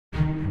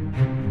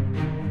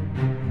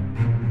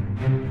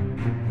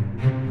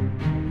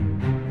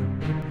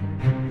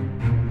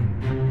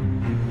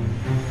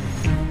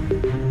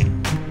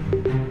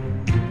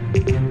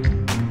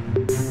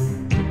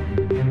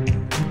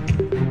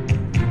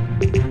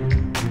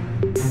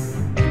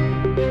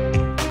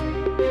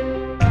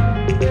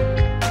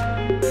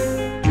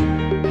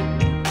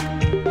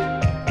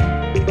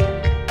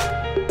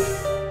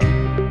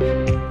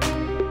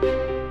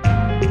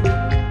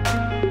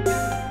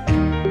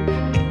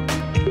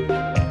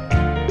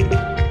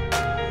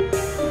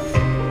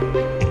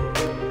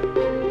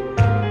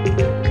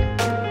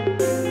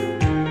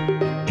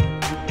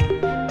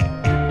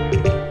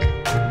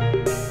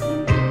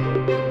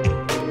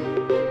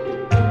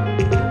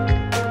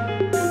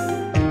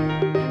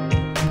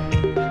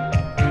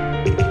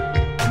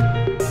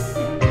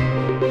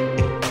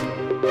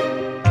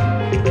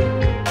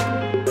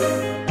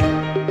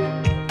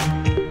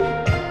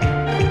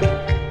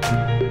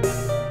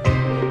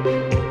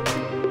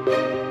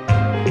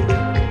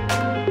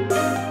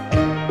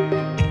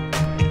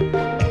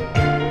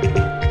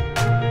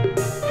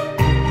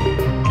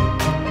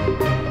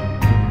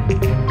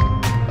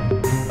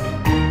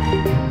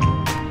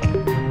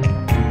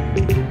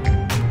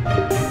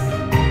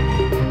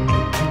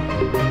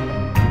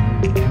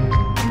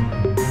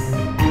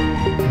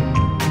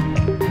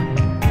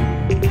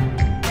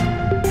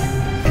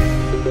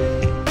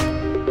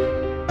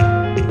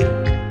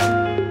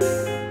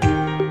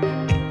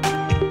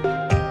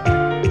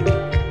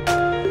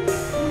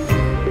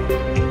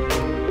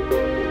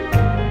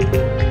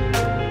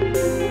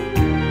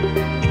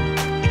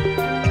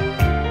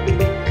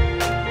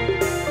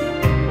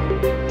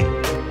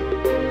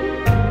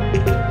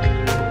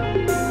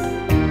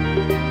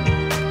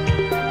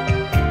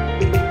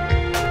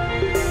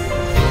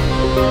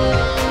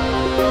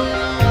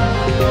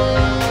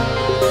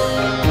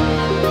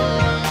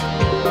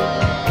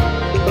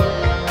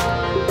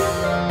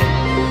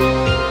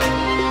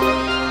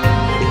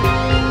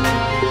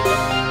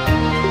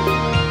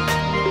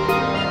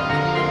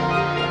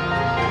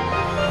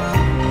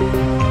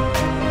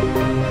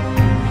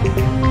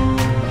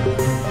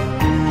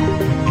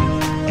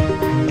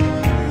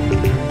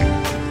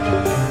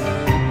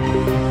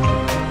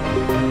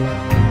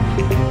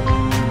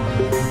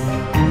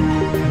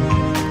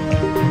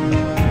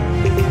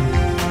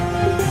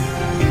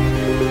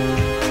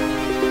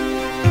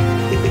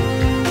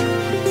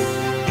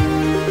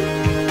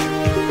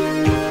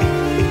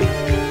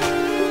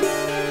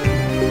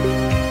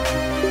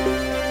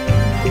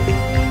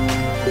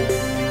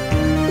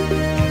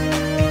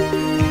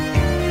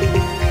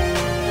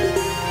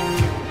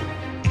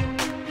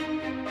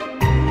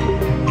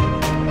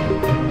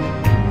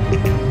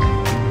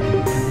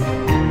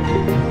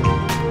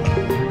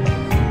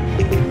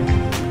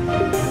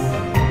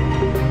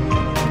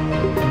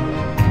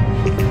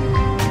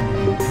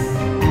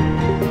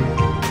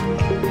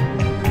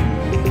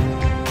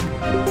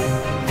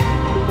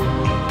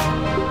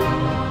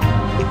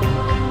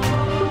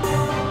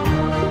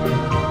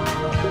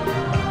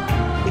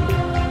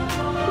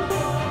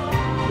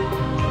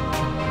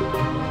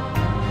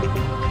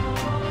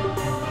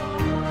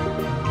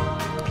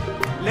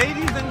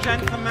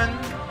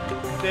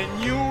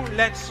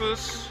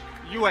Lexus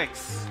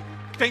UX.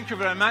 Thank you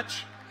very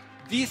much.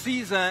 This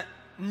is a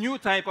new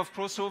type of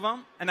crossover,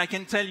 and I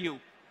can tell you,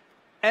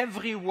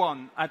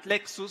 everyone at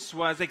Lexus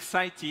was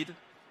excited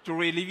to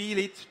reveal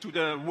it to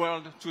the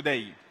world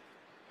today.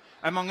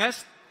 Among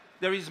us,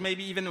 there is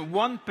maybe even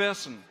one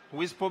person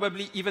who is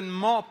probably even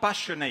more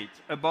passionate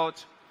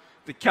about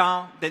the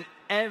car than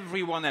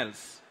everyone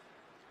else.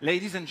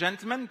 Ladies and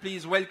gentlemen,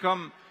 please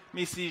welcome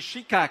Mrs.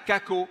 Shika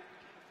Kako,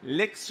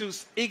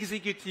 Lexus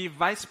Executive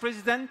Vice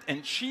President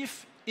and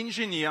Chief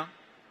Engineer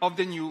of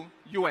the new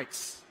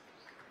UX.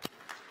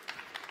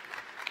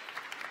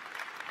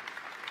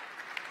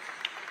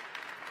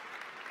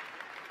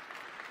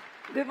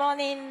 Good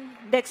morning,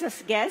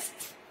 Lexus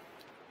guests.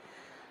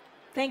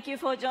 Thank you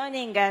for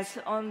joining us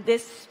on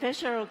this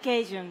special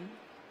occasion.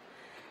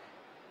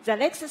 The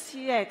Lexus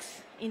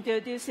UX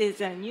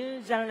introduces a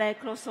new genre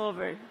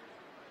crossover.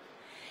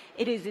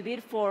 It is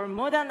built for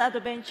modern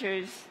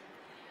adventurers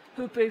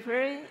who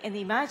prefer an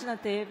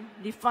imaginative,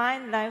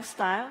 refined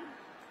lifestyle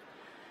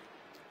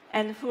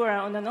and who are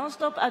on a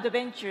non-stop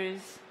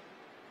adventures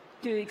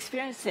to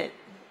experience it.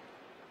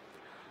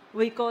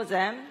 We call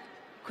them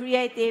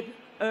creative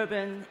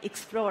urban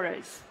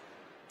explorers.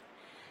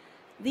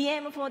 The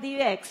aim for the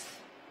UX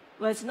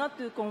was not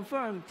to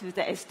conform to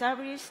the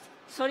established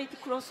solid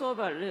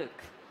crossover look,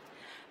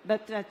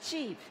 but to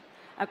achieve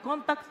a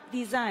compact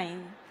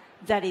design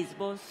that is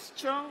both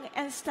strong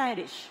and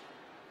stylish.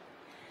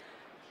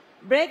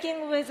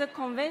 Breaking with the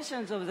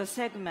conventions of the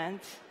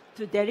segment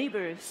to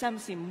deliver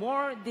something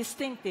more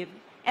distinctive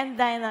and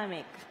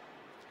dynamic.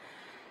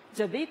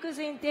 The vehicle's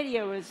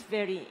interior was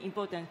very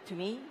important to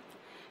me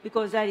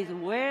because that is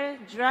where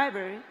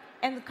driver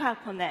and car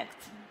connect.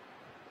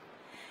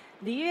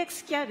 The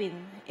UX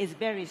cabin is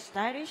very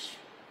stylish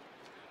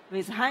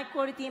with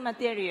high-quality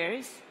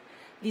materials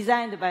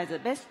designed by the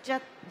best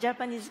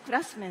Japanese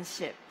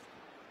craftsmanship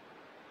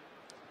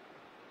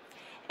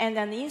and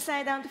an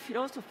inside-out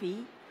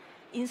philosophy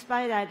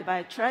inspired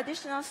by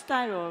traditional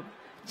style of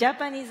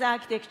Japanese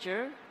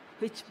architecture,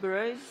 which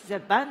blurs the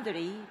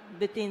boundary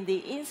between the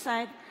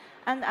inside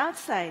and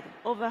outside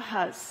of a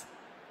house.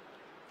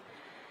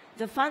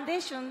 The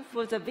foundation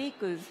for the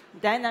vehicle's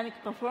dynamic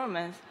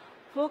performance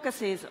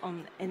focuses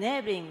on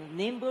enabling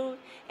nimble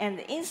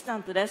and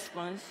instant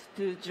response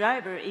to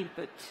driver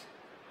input,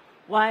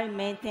 while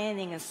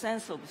maintaining a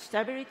sense of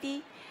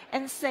stability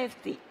and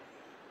safety.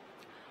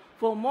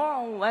 For more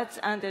on what's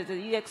under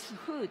the UX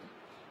hood,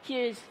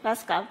 here is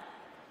Pascal.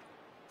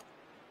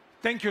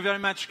 Thank you very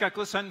much,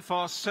 Kako-san,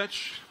 for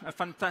such a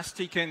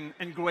fantastic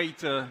and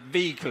great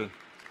vehicle.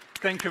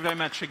 Thank you very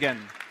much again.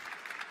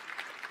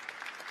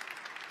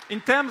 In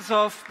terms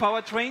of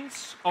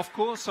powertrains, of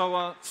course,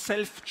 our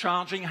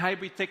self-charging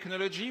hybrid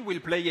technology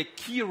will play a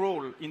key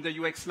role in the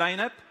UX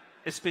lineup,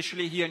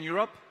 especially here in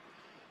Europe.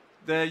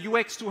 The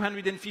UX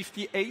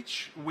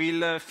 250h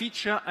will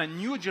feature a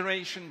new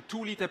generation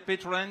 2-liter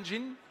petrol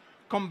engine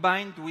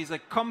combined with a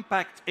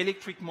compact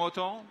electric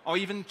motor, or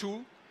even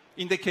two,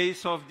 in the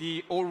case of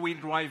the all-wheel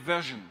drive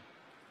version.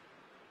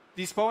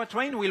 This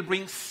powertrain will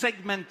bring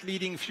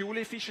segment-leading fuel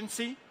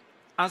efficiency,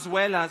 as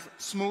well as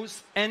smooth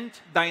and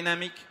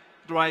dynamic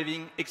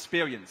driving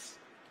experience.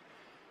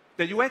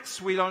 The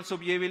UX will also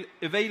be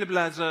available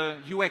as a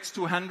UX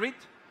 200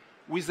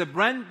 with a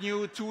brand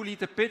new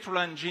 2-liter petrol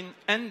engine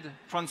and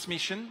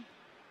transmission,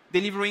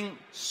 delivering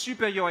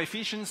superior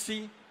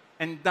efficiency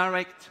and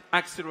direct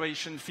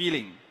acceleration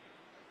feeling.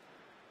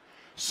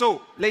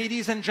 So,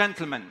 ladies and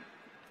gentlemen,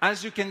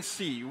 as you can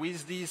see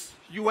with this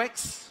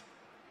UX,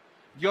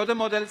 the other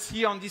models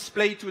here on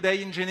display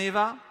today in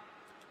Geneva,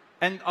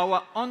 and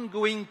our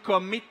ongoing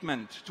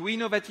commitment to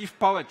innovative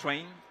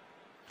powertrain,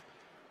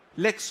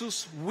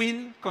 Lexus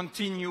will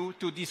continue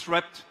to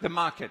disrupt the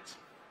market.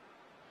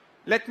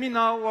 Let me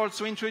now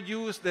also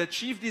introduce the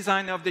Chief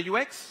Designer of the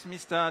UX,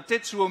 Mr.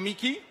 Tetsuo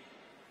Miki,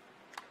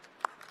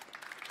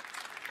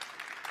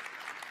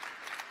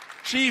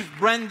 Chief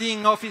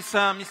Branding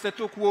Officer, Mr.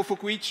 Tokuo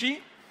Fukuichi,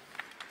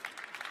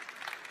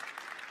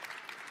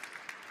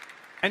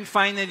 and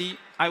finally,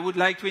 I would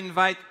like to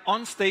invite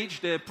on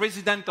stage the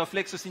President of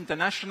Lexus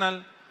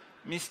International,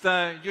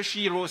 Mr.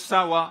 Yoshihiro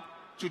Sawa,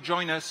 to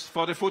join us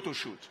for the photo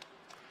shoot.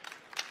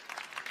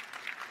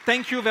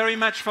 Thank you very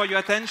much for your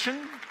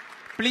attention.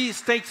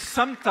 Please take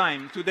some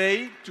time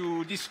today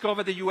to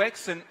discover the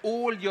UX and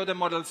all the other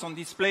models on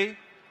display.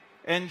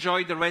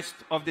 Enjoy the rest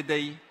of the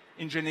day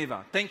in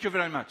Geneva. Thank you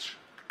very much.